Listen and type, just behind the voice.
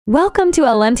Welcome to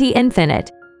LMT Infinite,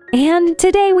 and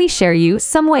today we share you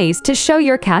some ways to show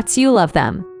your cats you love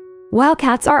them. While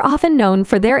cats are often known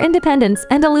for their independence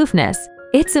and aloofness,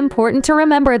 it's important to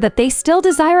remember that they still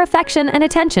desire affection and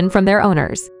attention from their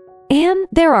owners. And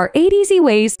there are 8 easy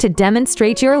ways to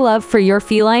demonstrate your love for your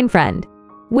feline friend.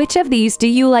 Which of these do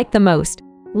you like the most?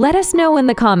 Let us know in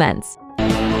the comments.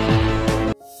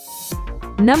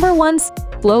 Number 1.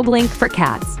 Slow blink for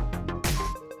cats.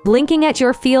 Blinking at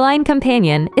your feline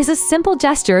companion is a simple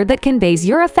gesture that conveys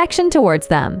your affection towards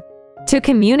them. To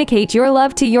communicate your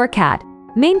love to your cat,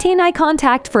 maintain eye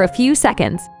contact for a few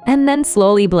seconds and then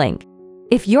slowly blink.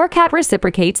 If your cat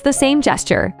reciprocates the same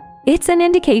gesture, it's an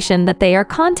indication that they are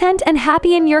content and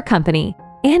happy in your company,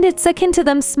 and it's akin to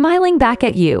them smiling back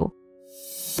at you.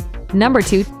 Number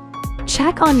 2.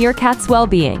 Check on your cat's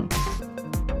well-being.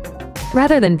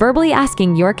 Rather than verbally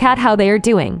asking your cat how they are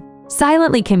doing,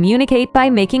 silently communicate by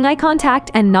making eye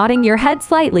contact and nodding your head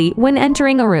slightly when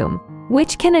entering a room,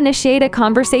 which can initiate a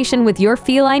conversation with your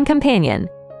feline companion.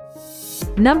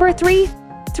 Number 3.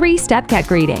 3-step cat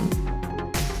greeting.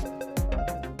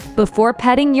 Before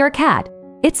petting your cat,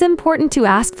 it's important to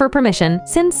ask for permission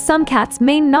since some cats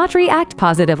may not react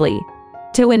positively.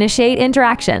 To initiate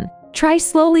interaction, try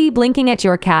slowly blinking at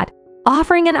your cat,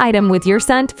 offering an item with your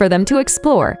scent for them to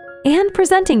explore, and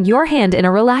presenting your hand in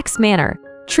a relaxed manner,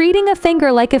 treating a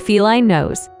finger like a feline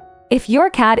nose. If your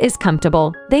cat is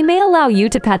comfortable, they may allow you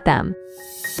to pet them.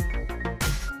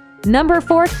 Number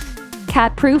 4.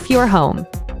 Cat-proof your home.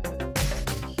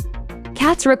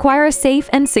 Cats require a safe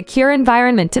and secure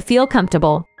environment to feel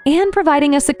comfortable, and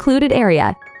providing a secluded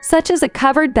area, such as a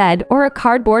covered bed or a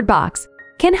cardboard box,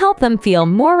 can help them feel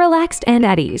more relaxed and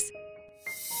at ease.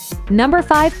 Number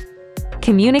 5.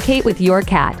 Communicate with your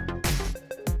cat.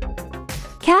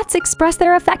 Cats express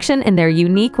their affection in their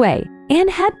unique way, and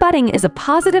head-butting is a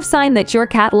positive sign that your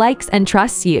cat likes and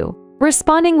trusts you.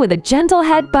 Responding with a gentle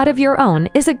head-butt of your own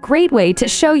is a great way to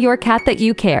show your cat that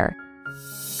you care.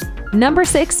 Number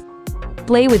 6.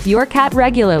 Play with your cat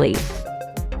regularly.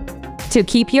 To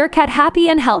keep your cat happy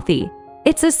and healthy,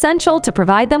 it's essential to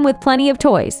provide them with plenty of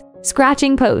toys,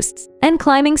 scratching posts, and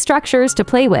climbing structures to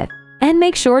play with, and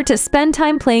make sure to spend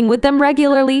time playing with them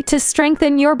regularly to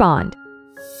strengthen your bond.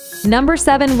 Number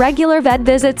 7. Regular vet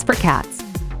visits for cats.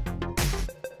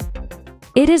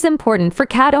 It is important for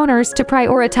cat owners to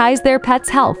prioritize their pet's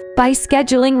health by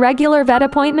scheduling regular vet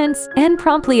appointments and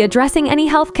promptly addressing any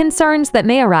health concerns that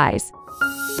may arise.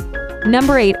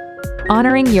 Number 8.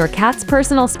 Honoring your cat's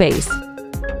personal space.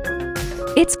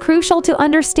 It's crucial to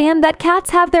understand that cats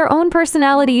have their own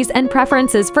personalities and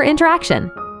preferences for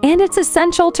interaction, and it's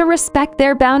essential to respect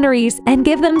their boundaries and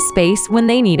give them space when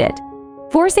they need it.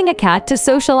 Forcing a cat to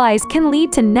socialize can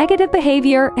lead to negative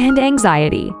behavior and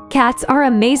anxiety. Cats are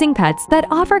amazing pets that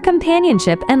offer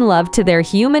companionship and love to their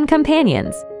human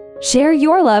companions. Share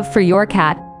your love for your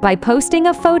cat by posting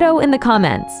a photo in the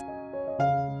comments.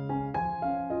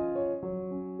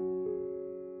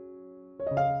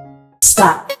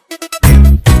 Stop.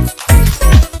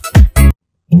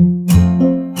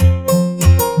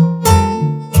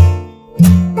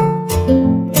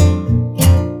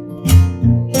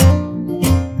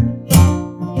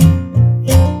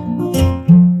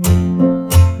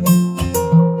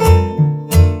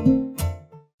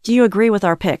 Do you agree with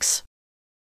our picks?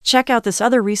 Check out this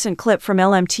other recent clip from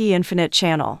LMT Infinite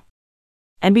channel.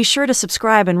 And be sure to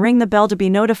subscribe and ring the bell to be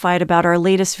notified about our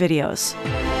latest videos.